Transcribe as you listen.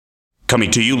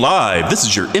Coming to you live, this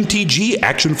is your MTG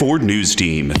Action Forward News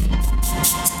Team.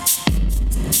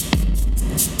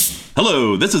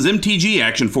 Hello, this is MTG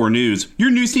Action 4 News,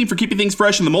 your news team for keeping things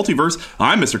fresh in the multiverse.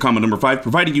 I'm Mr. Common Number 5,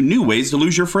 providing you new ways to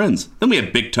lose your friends. Then we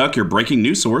have Big Tuck, your breaking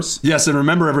news source. Yes, and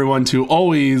remember everyone to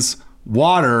always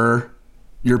water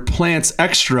your plants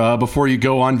extra before you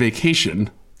go on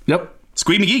vacation. Yep.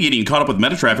 Squee McGee getting caught up with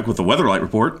meta traffic with the Weatherlight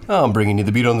report. Oh, I'm bringing you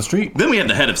the beat on the street. Then we have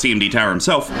the head of CMD Tower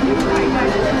himself.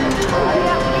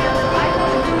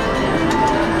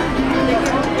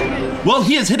 Well,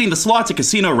 he is hitting the slots at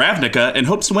Casino Ravnica and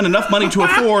hopes to win enough money to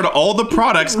afford all the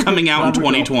products coming out in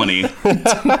 2020.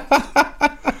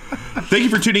 Thank you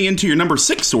for tuning in to your number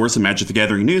 6 source of Magic the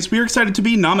Gathering news. We are excited to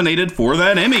be nominated for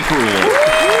that Emmy Cruel.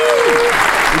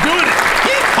 We're doing it.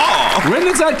 When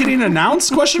is that getting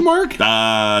announced? Question mark?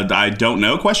 I don't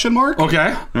know. Question mark.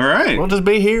 Okay. All right. We'll just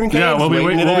be here in case. Yeah, we'll be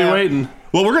waiting.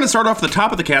 Well, we're going to start off at the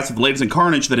top of the cast with the latest in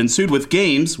carnage that ensued with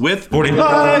games with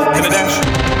 45 and a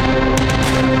dash.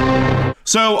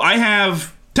 So I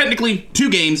have technically 2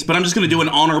 games, but I'm just going to do an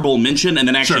honorable mention and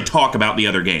then actually talk about the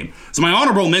other game. So my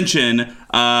honorable mention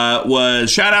was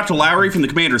shout out to Lowry from the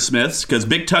Commander Smiths because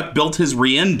Big Tuck built his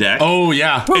Rien deck. Oh,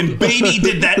 yeah. And baby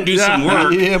did that do some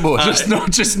work. Yeah, boy.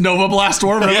 Just Nova Blast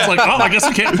Orb, and it's like, oh, I guess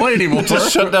we can't play anymore.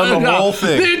 Just shut down the whole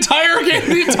thing. The entire game,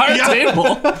 the entire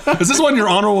table. Is this one your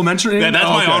honorable mention? Yeah, that's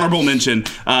my honorable mention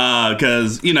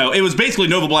because, you know, it was basically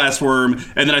Nova Blast Worm,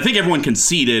 and then I think everyone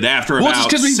conceded after about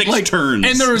 6 turns.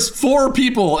 And there was 4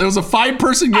 people. It was a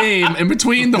 5-person game, and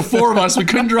between the 4 of us, we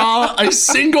couldn't draw a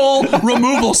single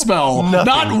removal spell. Nothing.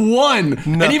 Not one.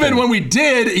 Nothing. And even when we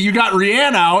did, you got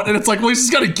Rien out, and it's like, well, we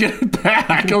just got to get it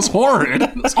back. It was horrid.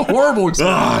 It was a horrible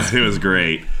experience. It was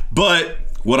great. But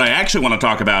what I actually want to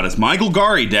talk about is my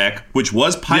Golgari deck, which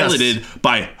was piloted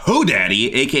by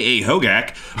Hodaddy, a.k.a.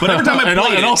 Hogak. But every time I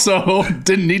played it also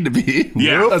didn't need to be.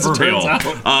 Yeah, as it turns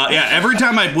out. Every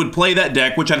time I would play that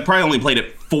deck, which I'd probably only played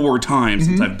it 4 times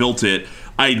since I've built it,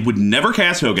 I would never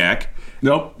cast Hogak.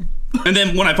 Nope. And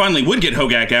then when I finally would get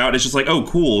Hogak out, it's just like, oh,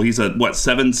 cool. He's a,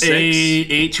 7/6?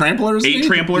 8 tramplers? 8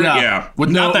 trampler? Yeah. With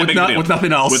nothing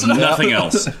else. With nothing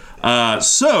else.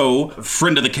 So,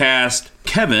 friend of the cast,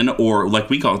 Kevin, or like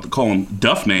we call him,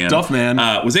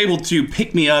 Duffman, was able to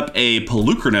pick me up a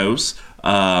Pelucranos.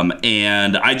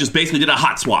 And I just basically did a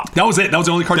hot swap. That was it. That was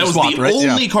the only card you swapped, right? That was the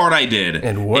only card I did.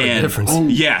 And what a difference.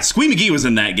 Yeah, Squee McGee was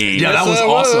in that game. Yeah, that was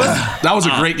awesome. That was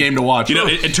a great game to watch. You know,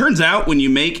 it turns out when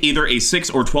you make either a 6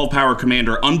 or 12 power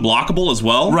commander unblockable as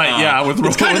well. Right,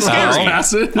 it's kind of scary.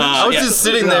 I was just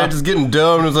sitting there just getting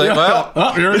dumb. It was like,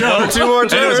 well, here we go. 2 more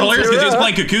turns. And it was hilarious because he was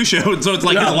playing Kakusho, so it's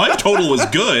like his life total was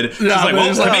good. Yeah, like,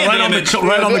 well, command damage.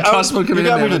 Right on the cusp of command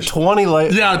damage. You got me to 20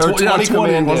 life. Yeah, 20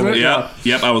 command damage.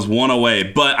 Yep, I was 1 away.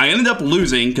 But I ended up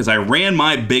losing because I ran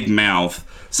my big mouth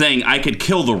saying I could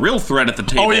kill the real threat at the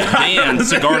table, Dan,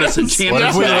 Sigardus, and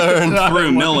Champions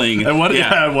through milling. And what did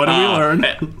we learn?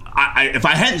 If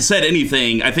I hadn't said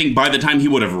anything, I think by the time he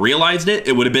would have realized it,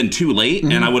 it would have been too late,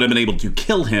 and I would have been able to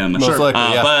kill him. Most likely,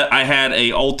 But I had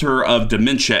a Altar of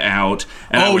Dementia out,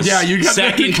 and I was you got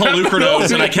sacking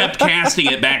Pelucranos, and I kept casting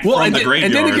it back from the graveyard.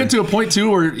 And then it get to a point, too,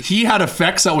 where he had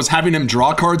effects that was having him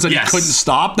draw cards that he couldn't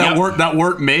stop, that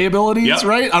weren't May abilities,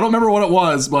 right? I don't remember what it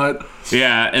was, but...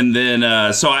 Yeah, and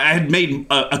then, so I had made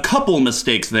a couple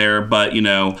mistakes there, but, you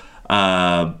know,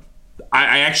 I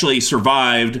actually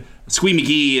survived. Squee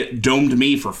McGee domed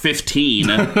me for 15.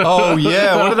 Oh,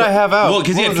 yeah. What did I have out? Well,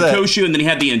 because he had Kokoshu, and then he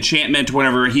had the enchantment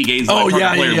whenever he gains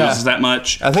player loses that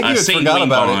much. I think you forgot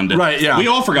about it. Right, yeah. We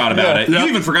all forgot about it. You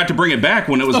even forgot to bring it back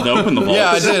when it was to open the vault.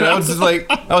 Yeah, I did. I was just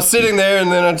like, I was sitting there, and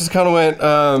then I just kind of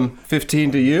went,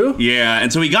 15 to you? Yeah,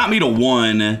 and so he got me to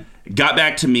 1, got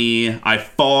back to me. I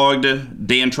fogged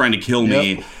Dan trying to kill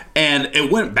me, and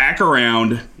it went back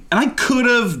around, and I could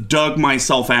have dug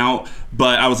myself out,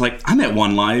 but I was like, I'm at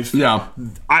 1 life. Yeah.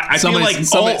 I feel like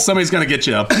somebody's going to get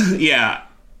you. Yeah.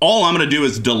 All I'm going to do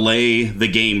is delay the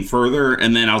game further,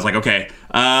 and then I was like, okay.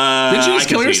 Did you just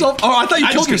kill yourself? Oh, I thought you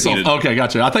killed yourself. Okay,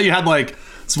 gotcha. I thought you had,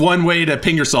 it's one way to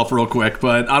ping yourself real quick,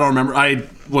 but I don't remember. I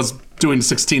was doing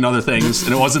 16 other things,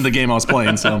 and it wasn't the game I was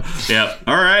playing, so. Yeah.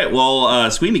 All right.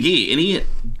 Well, Squee McGee, any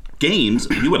games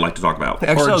you would like to talk about?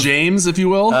 Or James, if you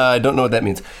will. I don't know what that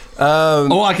means.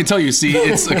 I can tell you. See,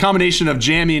 it's a combination of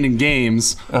jamming and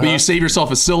games, but you save yourself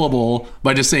a syllable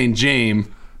by just saying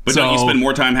Jame. But don't you spend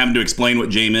more time having to explain what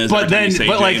Jame is? But then,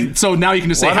 so now you can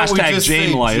just say hashtag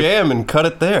Jame Life. Jam and cut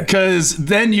it there. Because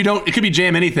then you don't. It could be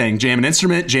jam anything. Jam an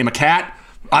instrument. Jam a cat.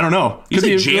 I don't know. You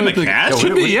say jam a cache?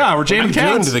 Could be, yeah. We're jamming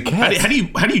cats. How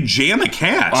do you jam a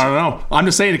cache? I don't know. I'm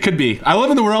just saying it could be. I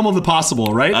live in the realm of the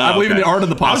possible, right? I believe in the art of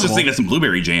the possible. I was just thinking of some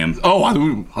blueberry jam. Oh,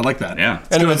 I like that. Yeah.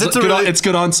 Anyways, it's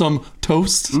good on some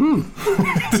toast.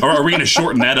 Or are we going to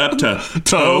shorten that up to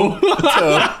toe?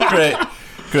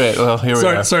 Great. Well, here we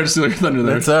are. Sorry to steal your thunder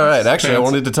there. It's all right. Actually, I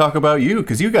wanted to talk about you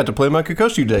because you got to play my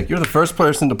Kokoshi deck. You're the first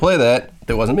person to play that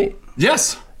wasn't me.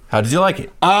 Yes. How did you like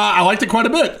it? I liked it quite a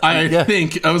bit. I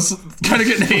think I was kind of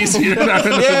getting hazy. It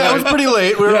was pretty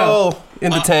late. We were all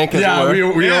in the tank. As we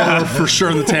were for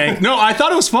sure in the tank. No, I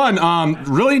thought it was fun.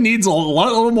 Really needs a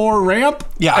little more ramp.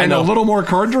 Yeah, and a little more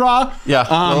card draw. Yeah,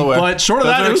 but short of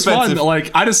that, it was fun.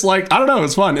 Like I don't know. It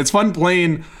was fun. It's fun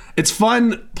playing. It's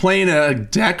fun playing a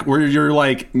deck where you're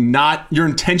like you're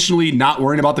intentionally not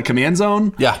worrying about the command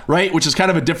zone. Yeah. Right? Which is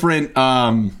kind of a different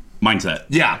mindset.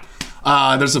 Yeah.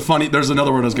 There's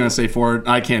another word I was going to say for it.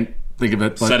 I can't think of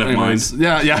it. But set of minds.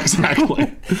 Yeah,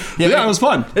 exactly. It was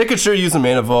fun. It could sure use a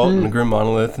Mana Vault and a Grim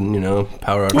Monolith and,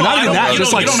 power up. Well, not even that.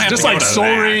 Just like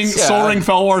Soaring,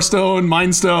 Felwar Stone,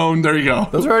 Mind Stone. There you go.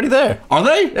 Those are already there. Are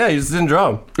they? Yeah, you just didn't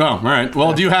draw them. Oh, all right.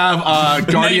 Well, do you have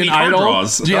Guardian Idol?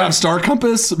 Do you have Star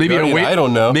Compass? Maybe I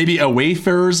don't know. Maybe a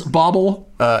Wayfarer's Bauble?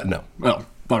 No. Oh.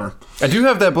 Bummer. I do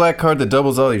have that black card that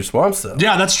doubles all your swamps, though.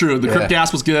 Yeah, that's true. The Crypt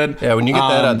Gas was good. Yeah, when you get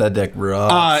that out, that deck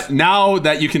rocks. Now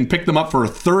that you can pick them up for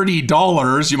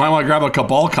 $30, you might want to grab a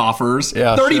Cabal Coffers.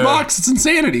 Yeah, $30, it's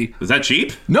insanity. Is that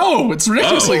cheap? No, it's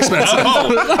ridiculously expensive.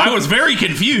 I was very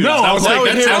confused. No, I was like,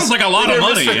 that sounds like a lot of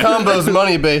money. Mr. Combo's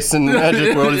money based in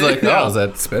Magic World. He's like, is that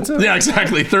expensive? Yeah,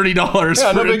 exactly.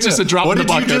 $$30 for just a drop in the bucket.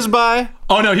 What did you just buy?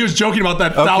 Oh, no, he was joking about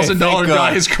that $1,000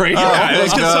 guy is crazy.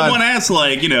 Because someone asked,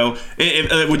 would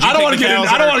you I don't want to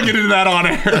get into that on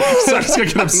air. So I'm just going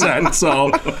to get upset.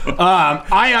 So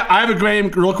I have a game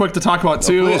real quick to talk about,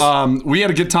 too. We had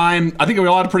a good time. I think we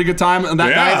all had a pretty good time that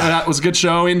night. That was a good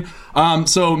showing.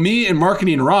 So me and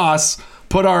Marketing Ross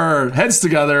put our heads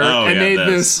together and made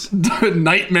this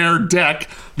nightmare deck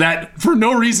that for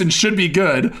no reason should be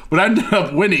good, but ended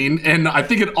up winning. And I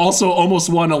think it also almost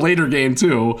won a later game,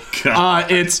 too.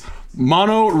 It's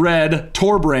mono red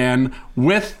Torbran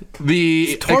with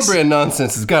the Torbran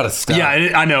nonsense has got to stop.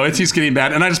 Yeah, I know he's getting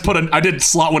bad, and I did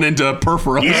slot one into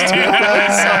Perforos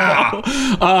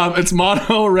too. So, it's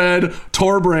mono red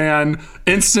Torbran,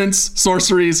 instants,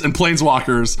 sorceries, and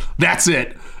planeswalkers. That's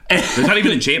it. There's not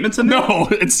even enchantments in there? No,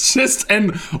 it's just,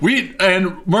 and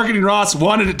Marketing Ross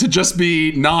wanted it to just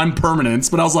be non-permanents,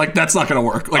 but I was like, that's not going to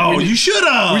work. Like, you should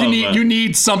have. You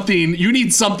need something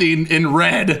in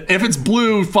red. If it's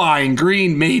blue, fine.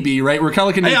 Green, maybe, right? We're kind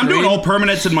of looking at I'm doing all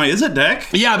permanents in my Izzet deck.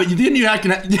 Yeah, but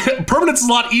permanents is a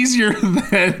lot easier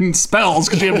than spells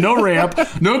because you have no ramp,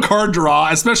 no card draw,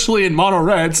 especially in mono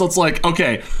red. So it's like,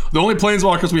 okay, the only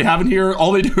planeswalkers we have in here,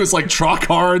 all they do is like draw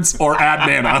cards or add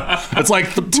mana. It's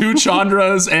like 2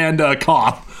 Chandras and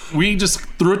Koth. We just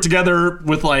threw it together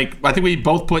with I think we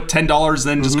both put $10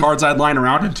 then just cards I'd line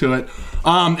around into it.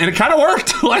 And it kind of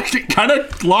worked. Like it kind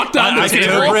of locked on the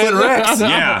table.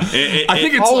 Yeah, I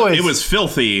think it was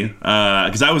filthy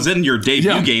because I was in your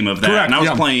debut game of that, correct, and I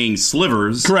was playing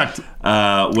Slivers, correct,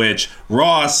 which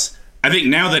Ross. I think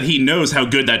now that he knows how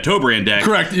good that Torbran deck,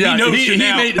 correct, yeah, he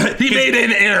made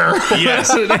an error.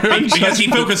 Yes, because he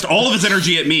focused all of his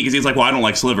energy at me because he's like, well, I don't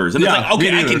like Slivers, and it's like, okay,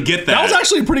 I can get that. That was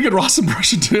actually a pretty good Ross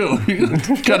impression too. I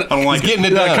don't like getting it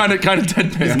done. Kind of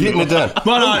deadpan. He's getting it done.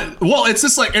 But well, it's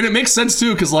just and it makes sense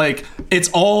too because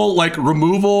it's all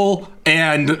removal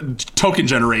and token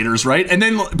generators, right? And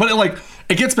then, but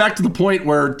it gets back to the point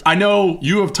where I know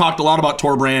you have talked a lot about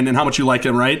Torbran and how much you like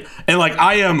him, right? And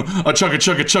I am a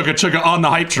chugga on the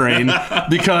hype train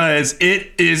because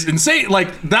it is insane.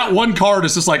 That one card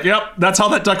is just yep, that's how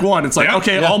that deck won. It's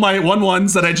all my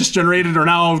 1/1s that I just generated are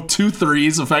now 2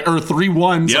 3s or 3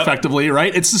 1s effectively,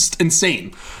 right? It's just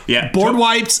insane. Yeah, board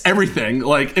wipes, everything.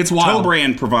 It's wild.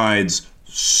 Torbran provides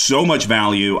so much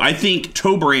value. I think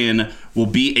Torbran will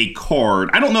be a card.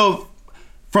 I don't know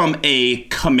from a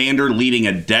commander leading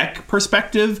a deck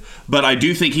perspective, but I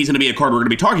do think he's going to be a card we're going to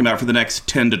be talking about for the next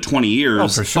 10 to 20 years. Oh,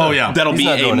 for sure. Oh, yeah. That'll be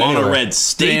a mono-red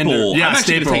staple. Yeah, I'm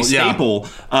actually going to say staple,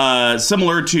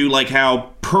 similar to how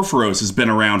Perforos has been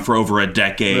around for over a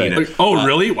decade. Right. Oh,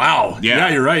 really? Wow. Yeah,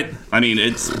 you're right. I mean,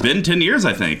 it's been 10 years,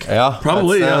 I think. Yeah,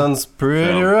 probably. That sounds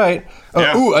pretty right.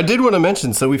 Yeah. Ooh, I did want to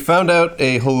mention, so we found out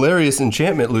a hilarious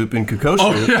enchantment loop in Kokoshi.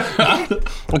 Oh, yeah.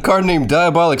 A card named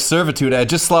Diabolic Servitude. I had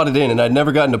just slotted in, and I'd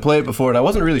never gotten to play it before, and I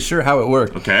wasn't really sure how it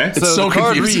worked. Okay. It's so the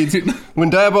card confusing. reads, when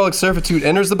Diabolic Servitude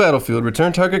enters the battlefield,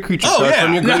 return target creature card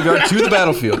from your graveyard to the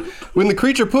battlefield. When the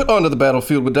creature put onto the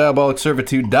battlefield with Diabolic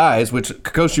Servitude dies, which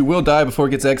Kokoshi will die before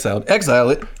it gets exiled, exile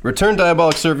it, return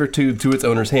Diabolic Servitude to its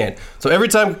owner's hand. So every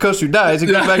time Kokoshi dies, it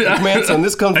goes back to the command zone.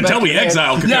 This comes Until back we to hand.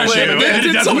 exile Kokoshi, and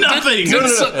it does nothing.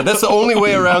 No. That's the only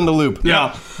way around the loop.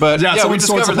 Yeah. But so we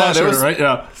discovered that. right?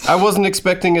 Yeah. I wasn't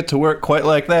expecting it to work quite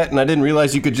like that, and I didn't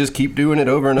realize you could just keep doing it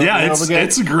over and over and over again.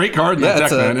 It's a great card in that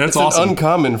deck, man. It's awesome. An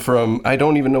uncommon from, I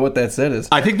don't even know what that set is.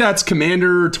 I think that's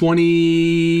Commander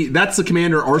 20. That's the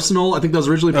Commander Arsenal. I think that was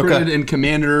originally printed in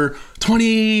Commander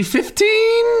 2015.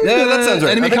 Yeah, that sounds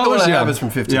right. Enemy I think colors. the one I have is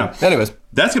from 15. Yeah. Anyways.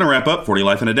 That's going to wrap up 40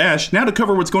 Life in a Dash. Now to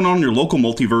cover what's going on in your local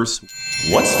multiverse.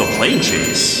 What's the Plane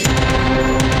Chase?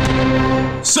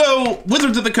 So,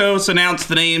 Wizards of the Coast announced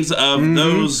the names of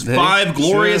those 5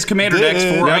 glorious Commander decks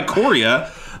for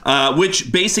Ikoria,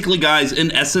 which basically, guys,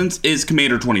 in essence, is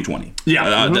Commander 2020.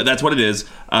 Yeah. That's what it is.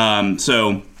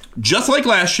 So, just like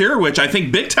last year, which I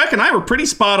think Big Tech and I were pretty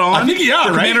spot on. I think, for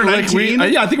Commander 19.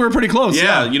 I think we were pretty close.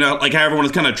 Yeah, you know, like how everyone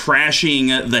was kind of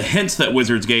trashing the hints that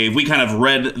Wizards gave. We kind of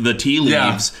read the tea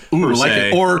leaves, per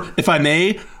se. Or, if I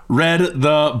may, read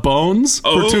the bones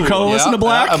for 2 colorless and a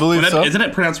black. I believe so. Isn't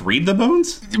it pronounced read the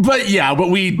bones? But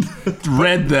we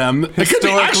read them. It could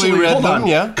be Historically read hold them, on.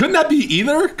 yeah. Couldn't that be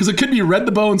either? Because it could be read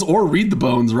the bones or read the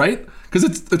bones, right? Because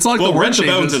it's not like the word read the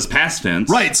changes. bones is past tense.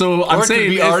 Right, so I'm Or it saying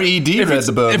could be R-E-D, read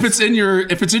the bones. If it's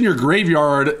in your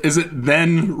graveyard, is it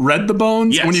then read the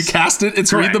bones? Yes. When you cast it,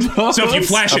 it's Correct. read the bones. So if you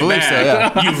flash it believe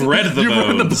back, so, you've read the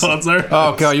bones. Read the bones.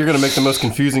 Oh, God, you're going to make the most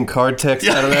confusing card text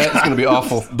out of that. It's going to be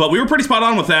awful. But we were pretty spot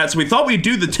on with that, so we thought we'd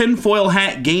do the tinfoil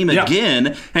hat game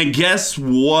again, and guess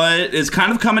what is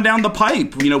kind of coming down the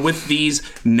pipe, with these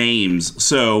names.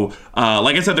 So,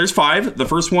 like I said, there's 5. The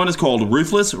first one is called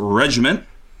Ruthless Regiment,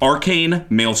 Arcane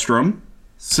Maelstrom,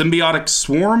 Symbiotic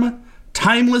Swarm,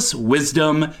 Timeless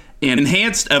Wisdom, and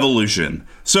Enhanced Evolution.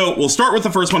 So we'll start with the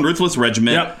first one, Ruthless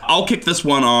Regiment. Yep. I'll kick this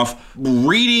one off.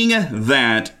 Reading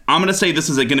that, I'm going to say this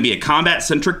is going to be a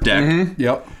combat-centric deck.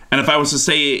 Yep. And if I was to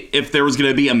say if there was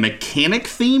going to be a mechanic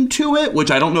theme to it,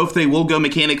 which I don't know if they will go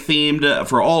mechanic themed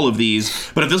for all of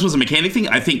these, but if this was a mechanic theme,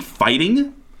 I think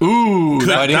fighting. Ooh,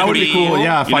 that would be cool.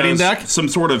 Yeah, fighting deck. Some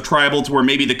sort of tribal to where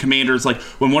maybe the commander's like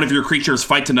when one of your creatures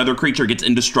fights another creature, gets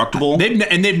indestructible.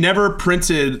 They've never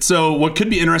printed. So what could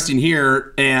be interesting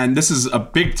here, and this is a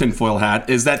big tinfoil hat,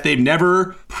 is that they've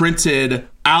never printed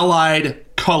allied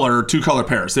color 2-color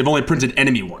pairs. They've only printed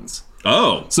enemy ones.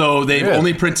 Oh. So they've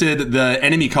only printed the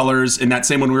enemy colors in that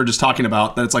same one we were just talking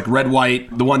about. That's like red,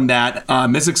 white, the one that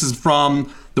Mystics is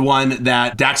from, the one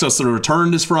that Daxos the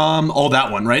Returned is from, all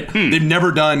that one, right? They've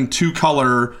never done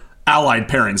 2-color allied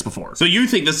pairings before. So you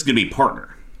think this is going to be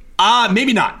partner?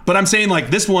 Maybe not. But I'm saying like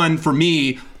this one for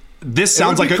me, this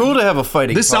sounds like cool to have a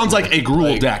fighting. This sounds like a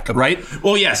Gruul deck, right?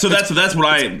 Well, yeah. So that's what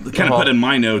I kind of put in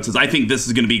my notes. Is I think this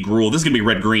is going to be Gruul. This is going to be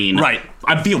red green. Right.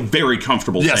 I feel very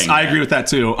comfortable. Yes, saying I agree with that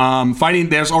too. Fighting.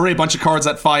 There's already a bunch of cards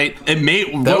that fight.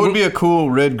 That would be a cool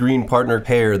red-green partner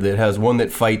pair that has one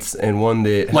that fights and one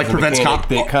that has prevents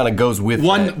that kind of goes with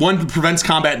that. One prevents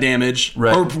combat damage,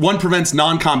 right. Or one prevents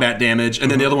non-combat damage,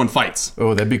 and then the other one fights.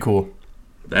 Oh, that'd be cool.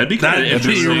 That'd be kind of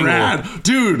interesting. That'd be rad.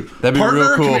 Dude, that'd be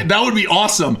real cool. That would be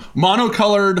awesome.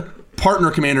 Monocolored partner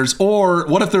commanders, or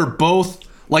what if they're both,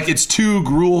 like it's 2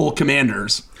 Gruul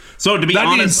commanders? So to be That'd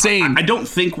honest, be insane. I don't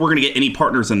think we're going to get any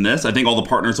partners in this. I think all the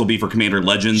partners will be for Commander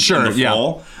Legends in the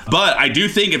fall. But I do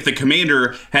think if the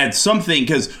Commander had something,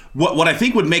 because what I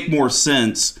think would make more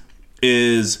sense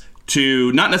is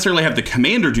to not necessarily have the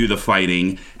commander do the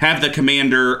fighting, have the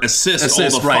commander assist all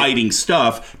the fighting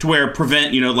stuff to where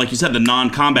prevent, like you said, the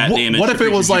non-combat damage. What if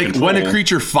it was like when a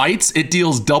creature fights, it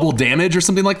deals double damage or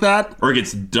something like that? Or it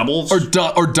gets doubles? Or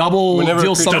double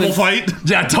deals something. Double fight?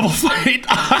 Yeah, double fight.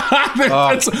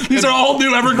 These are all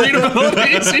new evergreen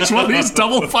abilities. Each one of these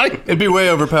double fight. It'd be way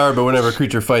overpowered, but whenever a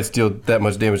creature fights, deal that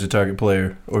much damage to target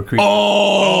player or creature.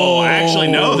 Oh,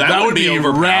 actually, no. That would be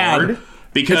overpowered. Rad.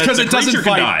 Because it doesn't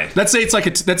fight. Die. Let's say it's like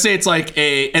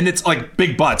and it's like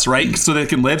big butts, right? So they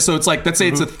can live. So it's like, let's say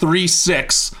it's a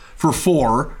 3/6 for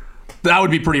 4. That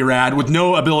would be pretty rad with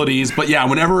no abilities. But yeah,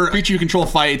 whenever a creature you control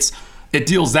fights, it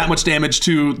deals that much damage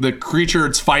to the creature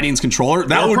it's fighting's controller.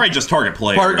 That would probably just target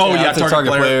player.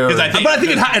 Target player. But I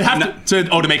think it'd have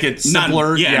to make it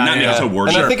simpler. Not so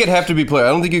wordy. And I think it'd have to be player. I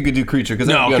don't think you could do creature because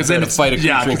then it's fight a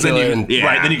creature and kill it.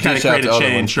 Then you kind of create a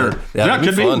chain. Sure. Yeah,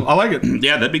 could be fun. I like it.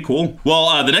 Yeah, that'd be cool.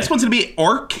 Well, the next one's gonna be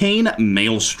Arcane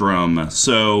Maelstrom.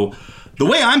 So The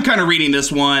way I'm kind of reading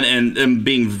this one and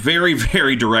being very,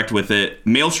 very direct with it,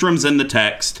 Maelstrom's in the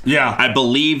text. Yeah. I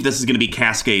believe this is going to be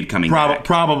Cascade coming back.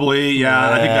 Probably,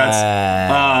 yeah.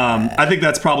 I think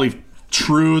that's probably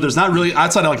true. There's not really,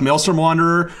 outside of like Maelstrom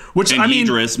Wanderer, which and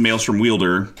Idris, Maelstrom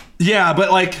Wielder. Yeah,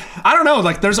 but like, I don't know,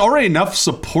 like there's already enough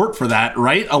support for that,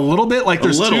 right? A little bit. Like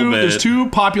there's two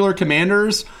popular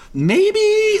commanders.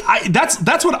 Maybe that's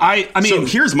what I mean. So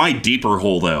here's my deeper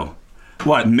hole though.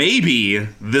 What? Maybe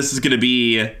this is going to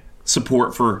be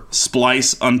support for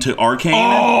Splice unto Arcane.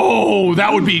 Oh,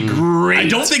 that would be great. I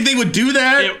don't think they would do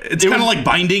that. It's kind of like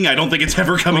Binding. I don't think it's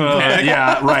ever coming back.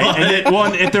 Yeah, right.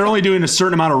 And if they're only doing a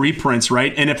certain amount of reprints,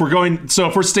 right? And if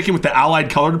we're sticking with the allied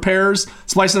colored pairs,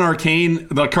 Splice and Arcane,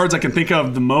 the cards I can think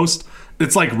of the most,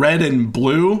 it's like red and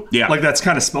blue. Yeah. Like that's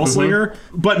kind of Spellslinger.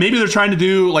 But maybe they're trying to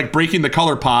do like breaking the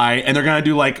color pie and they're going to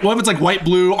do like, what if it's like white,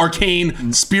 blue,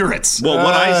 Arcane, Spirits? Well,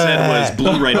 what I said was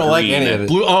blue, red, green. Like any of it.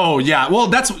 Blue. Oh, yeah. Well,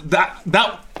 that's that.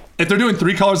 If they're doing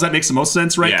 3 colors, that makes the most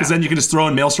sense, right? Because then you can just throw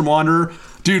in Maelstrom Wanderer.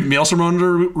 Dude, Maelstrom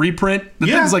Wanderer reprint. The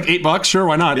thing's like $8. Sure,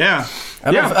 why not? Yeah.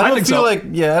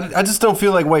 I just don't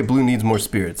feel like white, blue needs more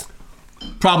spirits.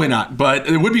 Probably not, but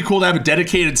it would be cool to have a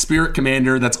dedicated spirit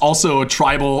commander that's also a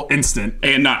tribal instant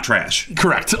and not trash.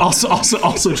 Correct.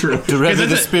 Also true. Directly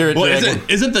the spirit dragon.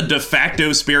 Isn't the de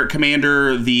facto spirit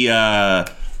commander the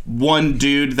one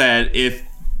dude that if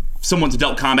someone's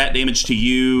dealt combat damage to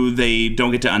you, they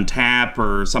don't get to untap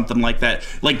or something like that?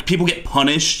 Like people get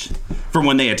punished for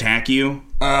when they attack you.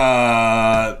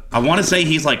 I want to say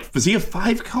he's like, was he a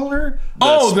 5 color?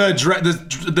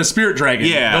 The spirit dragon.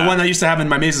 Yeah, the one I used to have in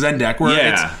my Maze's End deck.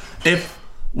 Where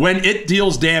when it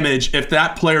deals damage, if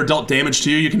that player dealt damage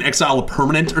to you, you can exile a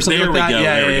permanent or something like that.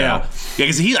 There we go. Yeah,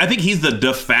 because I think he's the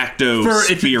de facto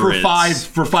spirits.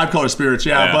 For 5 color spirits.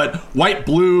 Yeah, but white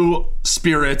blue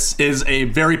spirits is a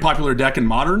very popular deck in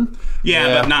Modern.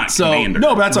 Yeah, but not commander.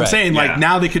 No, but that's what I'm saying. Like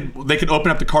now they could open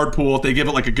up the card pool if they give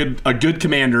it like a good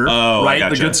commander, right?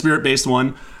 Gotcha. The good spirit based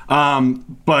one.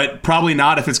 But probably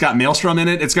not if it's got Maelstrom in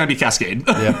it. It's gonna be Cascade.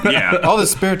 Yeah. All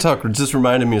this spirit talk just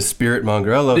reminded me of Spirit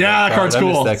Monger. I love that card's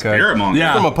cool. That card. Spirit Monger.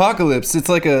 Yeah. From Apocalypse, it's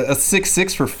like a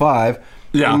 6/6 for 5.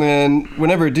 Yeah. And then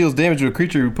whenever it deals damage to a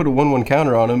creature, you put a 1/1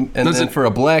 counter on him, and then for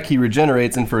a black he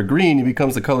regenerates, and for a green he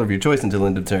becomes the color of your choice until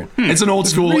end of turn. It's an old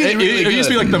school. It used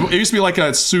to be like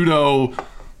a pseudo.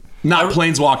 Not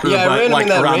Planeswalker, but I ran like in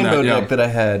that around rainbow deck that I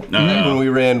had when we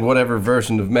ran whatever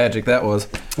version of Magic that was.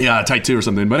 Yeah, Type 2 or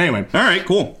something. But anyway. All right,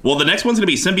 cool. Well, the next one's going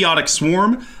to be Symbiotic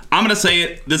Swarm. I'm going to say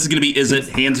it. This is going to be Izzet,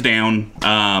 hands down.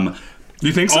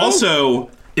 You think so? Also,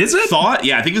 is it? Thought?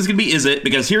 Yeah, I think this is going to be Izzet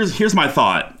because here's my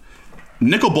thought.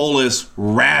 Nicol Bolas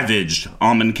ravaged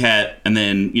Amonkhet and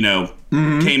then,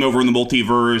 came over in the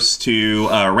multiverse to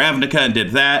Ravnica and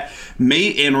did that.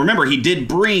 And remember, he did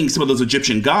bring some of those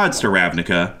Egyptian gods to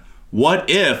Ravnica. What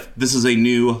if this is a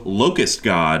new Locust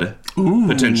God,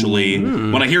 potentially?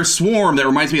 When I hear Swarm, that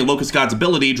reminds me of Locust God's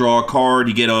ability. Draw a card,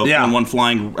 you get a 1/1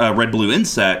 flying red-blue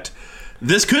insect.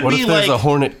 This could what be if like... there's a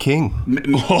Hornet King?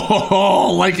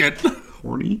 Oh, like it.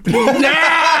 Horny?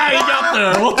 Yeah, you got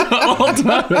there. Well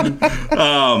done.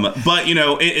 But,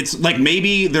 it's like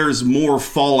maybe there's more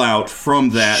fallout from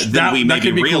that than we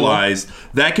maybe realized. Cool.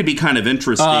 That could be kind of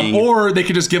interesting. Or they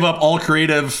could just give up all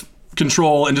creative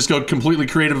control and just go completely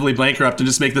creatively bankrupt and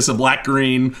just make this a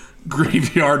black-green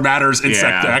Graveyard Matters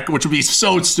insect deck, which would be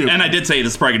so stupid. And I did say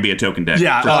this is probably going to be a token deck.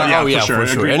 Yeah, for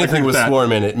sure. Anything with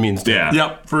Swarm in it means yeah.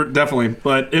 Yep, definitely.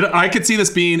 But I could see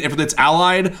this being, if it's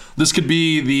allied, this could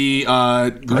be the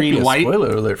green-white.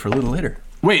 Spoiler alert for a little later.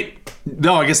 Wait,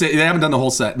 no, I guess they haven't done the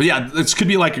whole set. But yeah, this could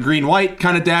be like a green-white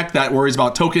kind of deck that worries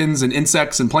about tokens and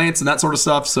insects and plants and that sort of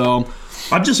stuff, so...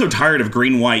 I'm just so tired of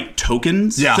green-white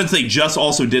tokens. Yeah. Since they just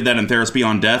also did that in Theros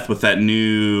Beyond Death with that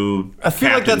new... I feel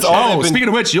like that's all... speaking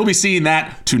of which, you'll be seeing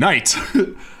that tonight.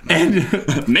 And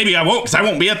maybe I won't, because I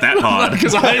won't be at that pod.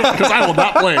 Because I will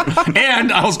not play.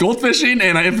 And I was goldfishing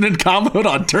and I infinite comboed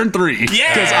on turn 3.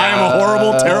 Yeah! Because I am a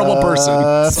horrible, terrible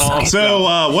person.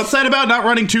 So what's that about not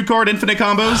running 2-card infinite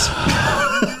combos?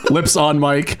 Lips on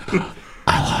mic.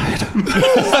 I lied.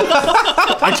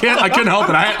 I couldn't help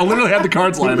it. I literally had the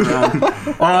cards lying around.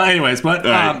 Anyways, but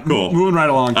cool. Moving right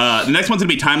along. The next one's going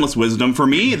to be Timeless Wisdom. For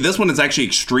me, this one is actually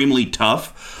extremely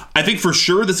tough. I think for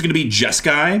sure this is going to be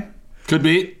Jeskai. Could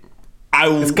be.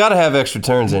 It's got to have extra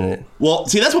turns in it. Well,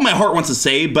 see, that's what my heart wants to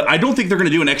say, but I don't think they're going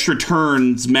to do an extra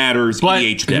turns matters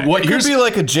EDH deck. It could be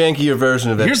like a jankier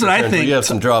version of extra Here's what I think. You have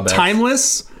some drawbacks.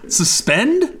 Timeless,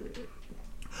 Suspend.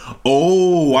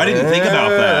 Oh, I didn't think about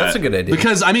that. That's a good idea.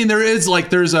 Because I mean, there's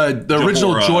the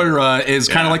original Joyra is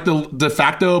kind of like the de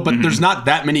facto, but there's not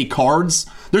that many cards.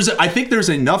 I think there's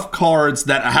enough cards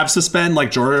that have suspend,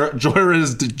 like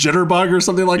Joyra's Jitterbug or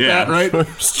something like that, right?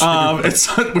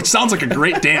 Which sounds like a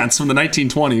great dance from the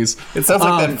 1920s. It sounds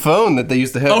like that phone that they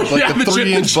used to have with like the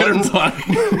 3-inch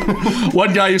buttons.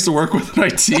 One guy used to work with an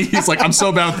IT. He's like, I'm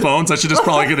so bad with phones, I should just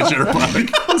probably get a Jitterbug.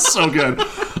 It's so good.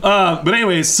 But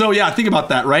anyways, so yeah, think about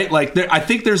that, right? Like, I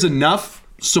think there's enough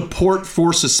support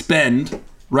for suspend,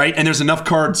 right? And there's enough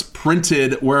cards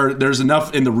printed where there's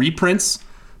enough in the reprints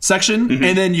section,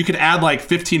 and then you could add like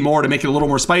 15 more to make it a little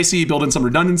more spicy, build in some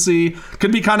redundancy.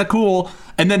 Could be kind of cool.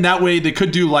 And then that way they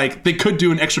could do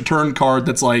an extra turn card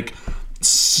that's like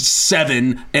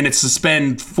 7 and it's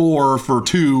suspend 4 for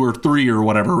 2 or 3 or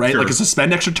whatever, right? Sure. Like a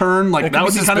suspend extra turn, like that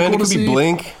would be kind of cool to see.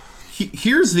 Blink.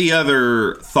 Here's the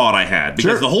other thought I had,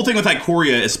 because the whole thing with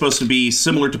Ikoria is supposed to be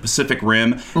similar to Pacific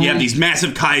Rim. You have these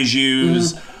massive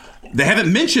kaijus. They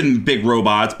haven't mentioned big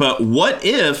robots, but what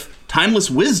if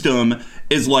Timeless Wisdom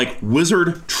is like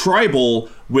Wizard Tribal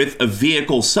with a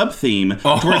vehicle sub-theme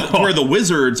where the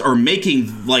wizards are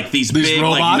making like these big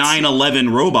robots? Like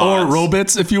 9/11 robots. Or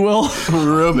robots, if you will.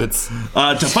 Robots.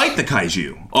 To fight the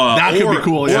kaiju. That could be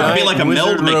cool, yeah. Or it'd be like a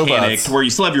meld mechanic where you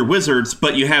still have your wizards,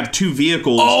 but you have 2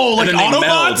 vehicles. Oh, like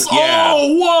Autobots? Yeah.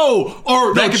 Oh, whoa!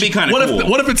 Or that could be kind of cool.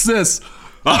 What if it's this?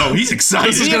 Oh, he's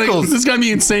excited. This is gonna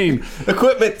be insane.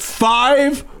 Equipment.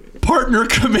 5 partner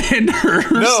commanders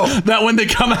that when they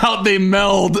come out they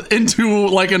meld into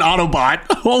like an Autobot.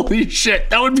 Holy shit,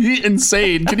 that would be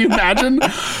insane. Can you imagine?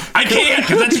 I can't,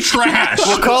 because that's trash.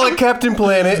 We'll call it Captain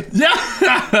Planet.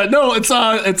 Yeah. No, it's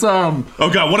oh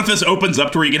god, what if this opens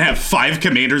up to where you can have 5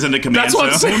 commanders in the command That's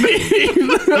what I'm saying.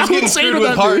 He's getting screwed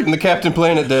with Heart in the Captain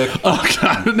Planet deck. Oh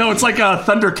god, no, it's like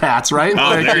Thundercats, right? Oh,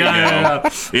 like, there you go.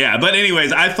 Yeah, but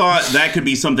anyways, I thought that could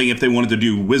be something if they wanted to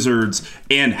do wizards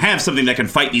and have something that can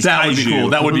fight these That would be cool.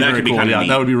 That would be very cool. Yeah,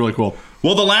 that would be really cool.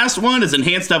 Well, the last one is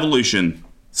Enhanced Evolution.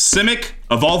 Simic,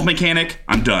 Evolve Mechanic,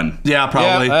 I'm done. Yeah,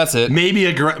 probably. Yeah, that's it.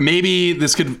 Maybe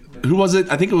this could... Who was it?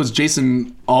 I think it was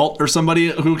Jason Alt or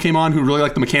somebody who came on who really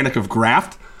liked the mechanic of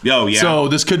Graft. Oh, yeah. So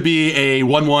this could be a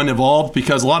 1/1 Evolved,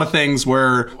 because a lot of things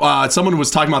where... someone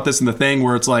was talking about this in the thing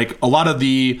where it's like a lot of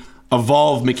the...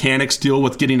 Evolve mechanics deal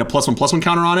with getting a +1/+1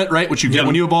 counter on it, right? Which you get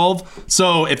when you evolve.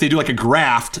 So if they do like a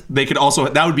graft, they could also,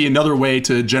 that would be another way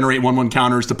to generate 1/1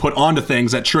 counters to put onto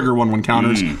things that trigger 1/1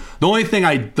 counters. The only thing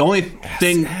I don't.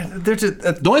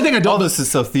 All this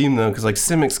is so themed though, because like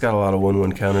Simic's got a lot of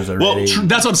 1/1 counters already. Well,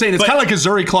 that's what I'm saying. It's kind of like a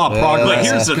Zuri Claw progress. But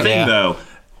here's the thing though,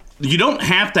 you don't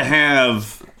have to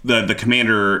have the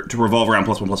commander to revolve around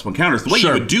 +1/+1 counters. The way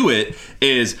you would do it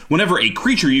is whenever a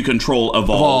creature you control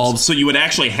evolves. So you would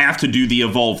actually have to do the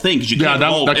evolve thing, because you can't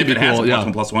evolve if it has a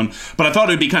 +1/+1. But I thought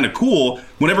it would be kind of cool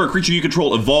whenever a creature you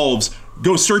control evolves.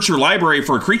 Go search your library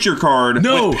for a creature card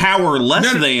with power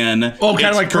less than kind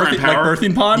of like current power. Like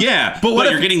Birthing Pod? Yeah, but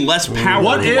you're getting less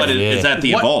power is at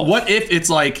the evolve. What if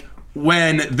it's like,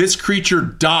 when this creature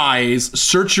dies,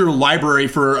 search your library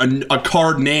for a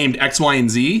card named X, Y, and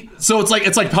Z. So it's like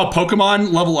how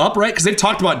Pokemon level up, right? Because they've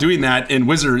talked about doing that in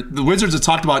Wizard. The Wizards have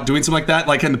talked about doing something like that,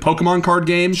 like in the Pokemon card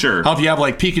game. Sure. How if you have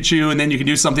like Pikachu and then you can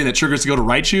do something that triggers to go to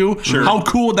Raichu. Sure. How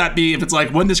cool would that be if it's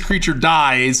like, when this creature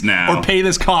dies or pay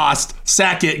this cost,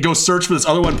 sack it, go search for this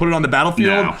other one, put it on the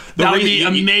battlefield? That would be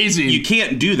amazing. You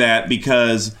can't do that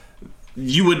because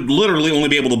you would literally only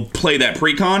be able to play that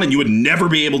precon, and you would never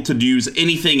be able to use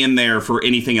anything in there for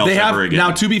anything else ever again.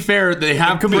 Now, to be fair, they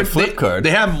have could be a flip card.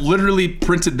 They have literally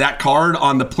printed that card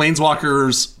on the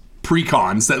Planeswalkers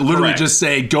precons that literally just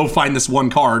say, go find this one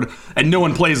card, and no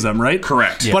one plays them, right?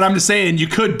 Correct. Yeah. But I'm just saying, you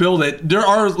could build it.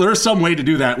 There's some way to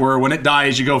do that where when it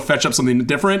dies, you go fetch up something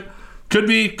different. Could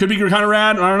be kind of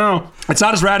rad. I don't know. It's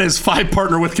not as rad as 5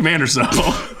 partner with commanders, though.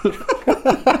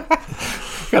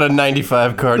 Got a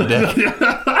 95 card deck.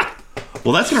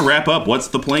 Well, that's going to wrap up What's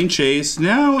the Plane Chase.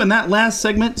 Now, in that last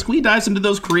segment, Squee dives into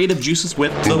those creative juices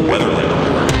with the Weatherlight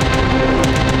Report.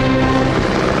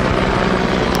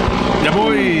 Yeah,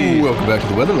 boy. Welcome back to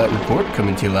the Weatherlight Report,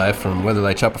 coming to you live from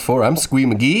Weatherlight Chopper 4. I'm Squee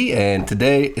McGee, and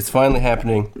today it's finally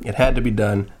happening. It had to be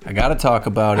done. I got to talk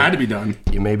about it. Had to be done.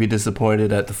 You may be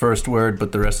disappointed at the first word,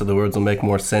 but the rest of the words will make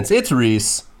more sense. It's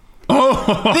Reese. Oh,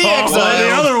 the Exile.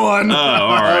 The other one. Oh,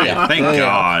 all right. Thank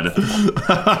God.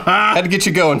 Had to get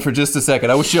you going for just a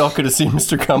second. I wish y'all could have seen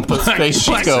Mr. Compo's face.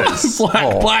 Black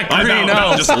green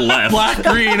elves. Just left. Black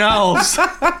green elves. All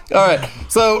right.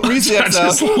 So Reese the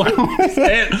Exile.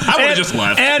 I would have just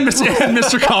left. And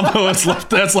Mr. Compo has left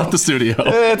the studio.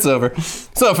 It's over.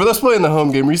 So for those playing the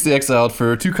home game, Reese the Exiled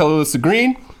for 2 colorless of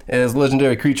green As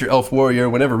legendary creature Elf Warrior,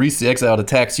 whenever Reese the Exiled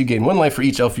attacks, you gain 1 life for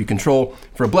each elf you control.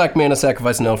 For a black mana,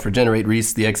 sacrifice an elf, regenerate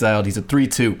Reese the Exiled. He's a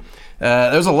 3/2.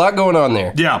 There's a lot going on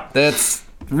there. Yeah. That's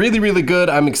really, really good.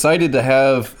 I'm excited to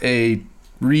have a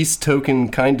Reese token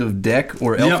kind of deck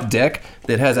or elf deck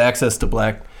that has access to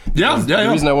black. The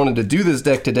reason I wanted to do this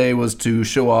deck today was to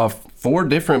show off 4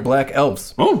 different black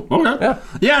elves. Oh, okay.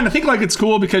 Yeah, and I think like it's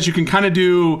cool because you can kind of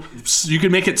you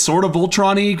can make it sort of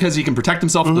Voltron-y because he can protect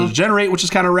himself with those generate, which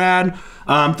is kind of rad.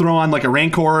 Throw on like a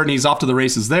Rancor and he's off to the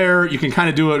races there. You can kind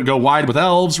of go wide with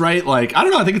elves, right? Like, I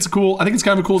don't know. I think it's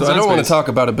kind of a cool design. I don't want to talk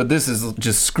about it, but this is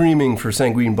just screaming for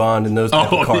Sanguine Bond and those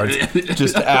type of cards.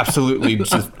 Just absolutely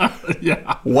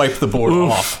wipe the board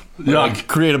off. Like,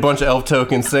 create a bunch of elf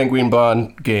tokens, Sanguine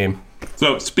Bond, game.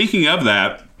 So, speaking of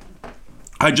that,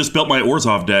 I just built my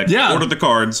Orzhov deck, ordered the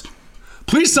cards.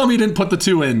 Please tell me you didn't put the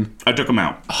 2 in. I took them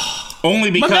out.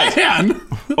 Only because...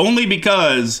 Only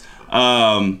because...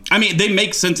 I mean, they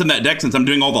make sense in that deck since I'm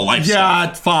doing all the life stuff.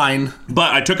 Yeah, fine.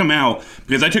 But I took them out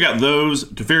because I took out those,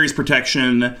 Teferi's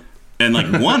Protection, and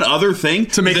like one other thing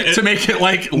to make it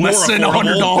like less than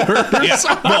 $100.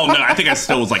 Yeah. Well, no, I think I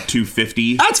still was like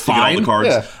 $250. That's fine. To get all the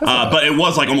cards, but it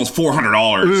was like almost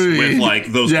 $400 with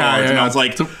like those cards, and I was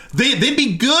like, they'd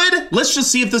be good. Let's just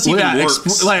see if this even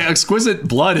works. Exquisite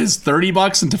Blood is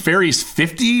 $30 and Teferi's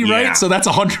 $50, right? So that's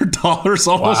 $100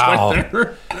 almost right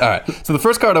there. All right. So the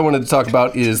first card I wanted to talk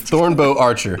about is Thornbow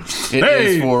Archer. It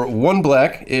is for 1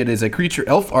 black. It is a creature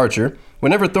elf archer.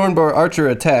 Whenever Thornbow Archer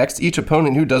attacks, each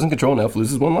opponent who doesn't control an elf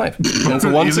loses 1 life. And it's a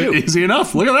 1/2. Easy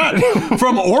enough. Look at that.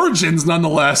 From Origins,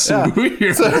 nonetheless. So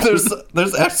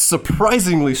there's a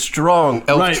surprisingly strong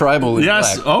elf tribal in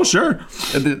black. Oh, sure.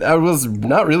 I was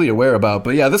not really aware about,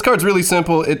 but yeah, this card's really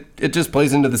simple. It just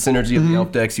plays into the synergy of the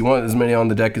elf decks. You want as many on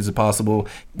the deck as possible.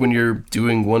 When you're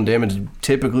doing 1 damage,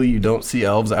 typically you don't see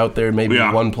elves out there. Maybe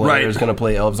one player is going to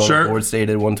play elves on the board state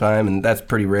at one time, and that's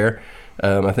pretty rare.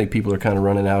 I think people are kind of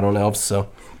running out on elves. So,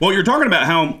 well, you're talking about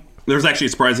how there's actually a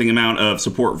surprising amount of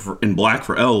support in black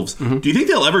for elves. Do you think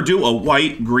they'll ever do a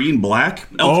white, green, black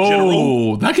elf general?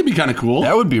 Oh, that could be kind of cool.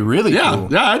 That would be really cool.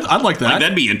 Yeah, I'd like that. Like,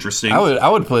 that'd be interesting. I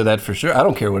would play that for sure. I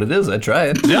don't care what it is. I'd try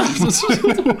it. Yeah.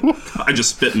 I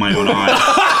just spit in my own eye.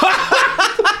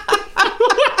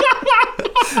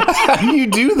 How do you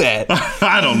do that?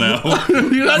 I don't know.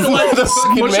 You had to like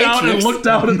push out and look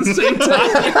down at the same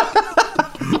time.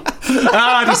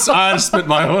 I just spit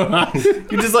my own eye.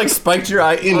 You just like spiked your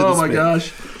eye into the spit. Oh my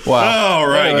gosh. Wow. All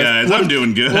right, guys. I'm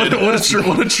doing good. What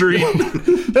a treat.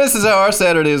 This is how our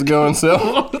Saturday is going.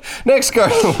 So, next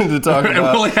card I wanted to talk about. And we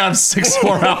only have 6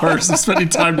 more hours of spending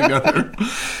time together.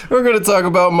 We're going to talk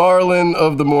about Marlin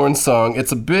of the Morn Song.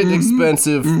 It's a bit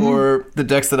expensive for the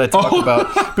decks that I talk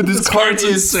about, but this card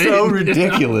is so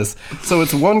ridiculous. So,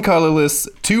 it's 1 colorless,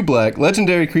 2 black,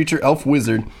 legendary creature, elf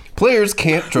wizard. Players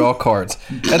can't draw cards.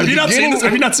 Have you not seen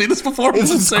this before?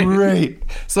 This is great.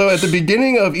 So at the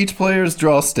beginning of each player's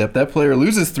draw step, that player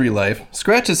loses 3 life,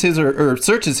 scratches his or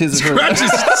searches his or her...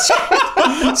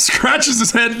 Scratches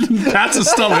his head and pats his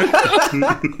stomach.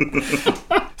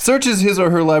 Searches his or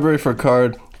her library for a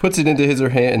card, puts it into his or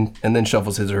her hand, and then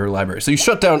shuffles his or her library. So you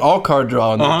shut down all card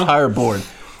draw on the entire board.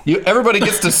 Everybody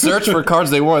gets to search for cards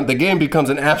they want. The game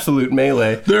becomes an absolute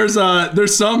melee. There's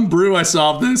some brew I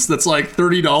saw of this that's like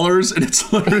 $30, and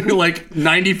it's literally like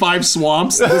 95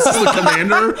 swamps. This is the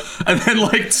commander, and then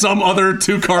like some other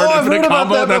 2-card infinite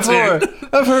combo. That's it.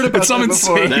 I've heard about it's some that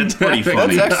before. insane. That's pretty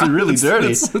funny. That's actually really dirty.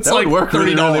 It's that like would work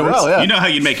 $30. really well. Yeah. You know how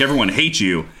you'd make everyone hate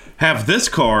you? Have this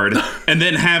card, and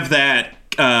then have that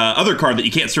other card that you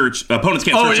can't search, opponents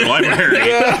can't search your library.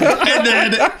 And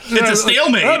then it's a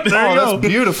stalemate. That's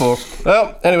beautiful.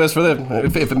 Well, anyways, for them,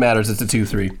 if it matters, it's a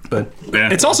 2/3. But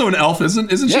it's also an elf, isn't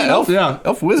she? Elf. Yeah,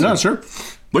 elf wizard. Yeah, sure.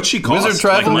 What's she cost? Wizard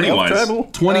tribal, like elf money-wise? tribal?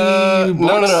 20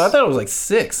 No. I thought it was like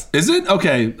 6. Is it?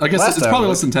 Okay. I guess Last it's probably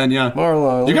less than 10, yeah.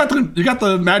 Marlon. You got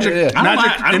the magic I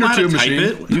don't know how to inner tube type machine.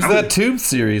 it. Use that tube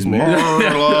series, man.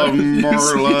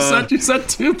 Marla. You said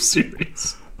tube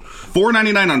series.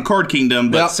 $4.99 on Card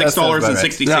Kingdom, but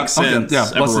 $6.66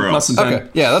 everywhere else. Less than 10. Okay,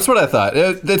 yeah, that's what I thought.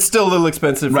 It's still a little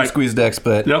expensive for squeeze decks,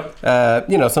 but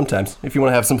sometimes if you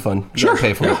want to have some fun, you gotta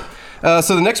pay for it.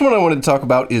 So the next one I wanted to talk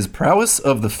about is Prowess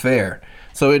of the Fair.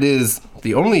 So it is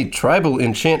the only tribal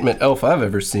enchantment elf I've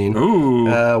ever seen.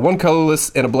 Ooh. 1 colorless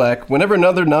and a black. Whenever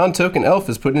another non-token elf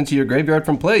is put into your graveyard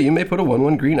from play, you may put a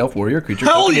 1/1 green elf warrior creature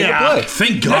into play.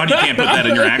 Thank God you can't put that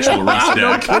in your actual race deck.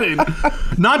 No kidding.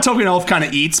 Non-token elf kind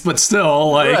of eats, but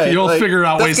still, you'll figure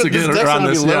out ways to get around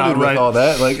this. Yeah, right. With all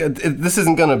that. This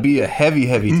isn't going to be a heavy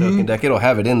token deck. It'll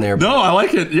have it in there. No, I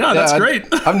like it. Yeah, that's great.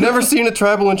 I've never seen a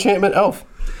tribal enchantment elf.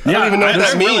 I don't even know what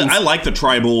that means. I like the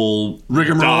tribal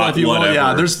rigmarole, if you will. Whatever.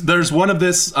 Yeah, there's one of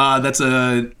this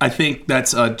I think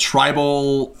that's a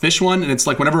tribal fish one, and it's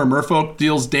like whenever a merfolk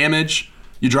deals damage,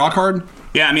 you draw a card.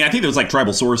 Yeah, I mean, I think there's like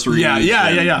tribal sorcery. Yeah.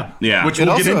 Which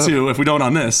we'll get into if we don't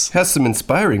on this. Has some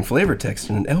inspiring flavor text.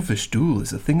 In an elfish duel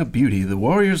is a thing of beauty. The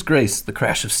warrior's grace, the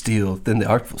crash of steel, then the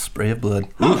artful spray of blood.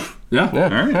 Oof. Yeah. All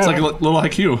right. It's like a little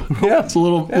IQ. Yeah. It's a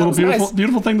little beautiful, nice.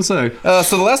 beautiful thing to say.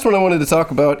 So the last one I wanted to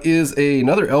talk about is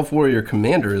another elf warrior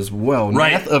commander as well.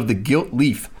 Right. Wrath of the Gilt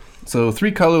Leaf. So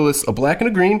 3 colorless, a black and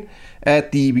a green.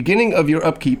 At the beginning of your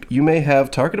upkeep, you may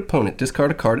have target opponent discard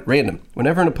a card at random.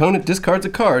 Whenever an opponent discards a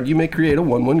card, you may create a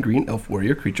 1/1 green elf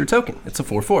warrior creature token. It's a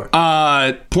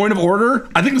 4/4. Point of order.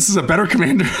 I think this is a better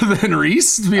commander than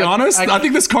Reese, to be honest. I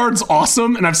think this card's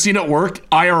awesome, and I've seen it work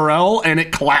IRL, and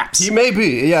it claps. He may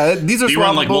be. Yeah, these are Do you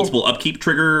run like multiple upkeep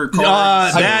trigger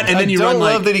cards? You run like... I don't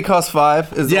love that he costs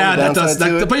 5. Is yeah, the that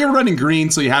does. But you're running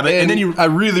green, so you have it. And then you... I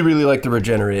really, really like to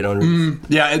regenerate on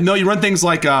Reese. You run things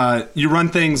like...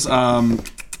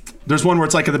 there's one where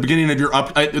it's like at the beginning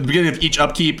of at the beginning of each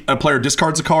upkeep, a player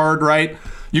discards a card, right?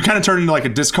 You kind of turn into like a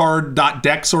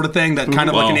discard.deck sort of thing, that kind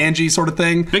of like an Angie sort of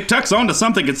thing. Big Tuck's onto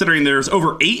something, considering there's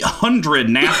over 800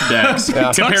 NAF decks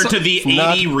compared to the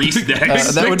 80 Reese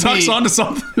decks. Big Tuck's onto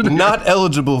something. Not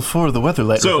eligible for the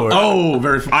Weatherlight report. Oh,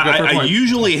 very fair point. I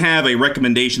usually have a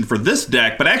recommendation for this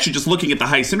deck, but actually just looking at the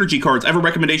high synergy cards, I have a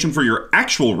recommendation for your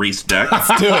actual Reese deck. Let's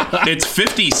do it. It's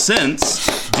 50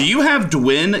 cents. Do you have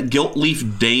Dwyn Gilt Leaf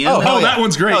Dan? Oh, that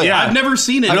one's great. Yeah. I've never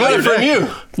seen it. I got it from you.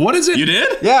 What is it? You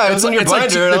did? Yeah, it was in your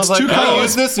binder. It's like, 2 colors.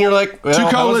 Use this, and you're like, well,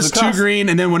 2 colorless, 2 green,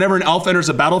 and then whenever an elf enters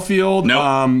a battlefield,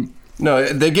 Nope. No,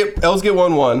 elves get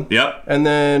 1/1. Yep. And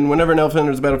then whenever an elf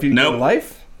enters the battlefield, you get a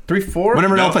life. 3/4.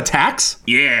 Whenever an elf attacks.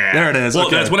 Yeah. There it is. Well,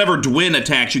 that's whenever Dwyn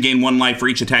attacks, you gain 1 life for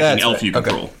each attacking elf you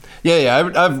control. Okay.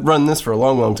 Yeah, I've run this for a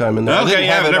long, long time, and I didn't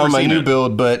have it on my new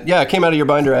build, but yeah, it came out of your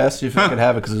binder. I asked you if I could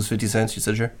have it because it was 50 cents. You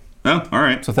said sure. Oh, all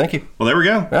right. So thank you. Well, there we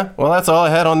go. Yeah, well, that's all I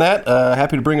had on that.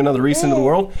 Happy to bring another Reese into the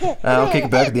world. I'll kick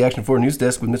it back at the Action 4 News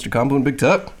Desk with Mr. Combo and Big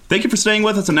Tuck. Thank you for staying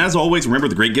with us, and as always, remember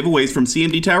the great giveaways from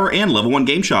CMD Tower and Level 1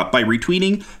 Game Shop by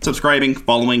retweeting, subscribing,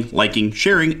 following, liking,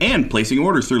 sharing, and placing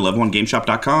orders through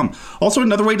level1gameshop.com. Also,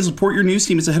 another way to support your news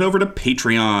team is to head over to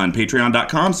Patreon,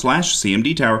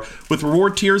 patreon.com/CMD Tower. With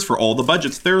reward tiers for all the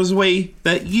budgets, there's a way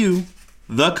that you,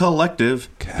 the collective,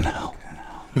 can help.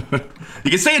 You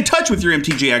can stay in touch with your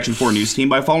MTG Action 4 News team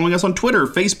by following us on Twitter,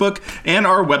 Facebook, and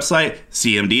our website,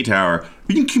 CMD Tower.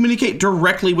 You can communicate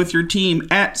directly with your team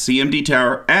at CMD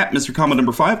Tower, at Mr. Combo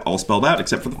number 5, all spelled out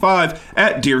except for the 5,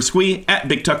 at Dear Squee, at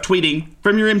Big Tuck Tweeting.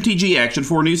 From your MTG Action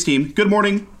 4 News team, good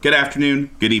morning, good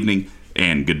afternoon, good evening,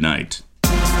 and good night.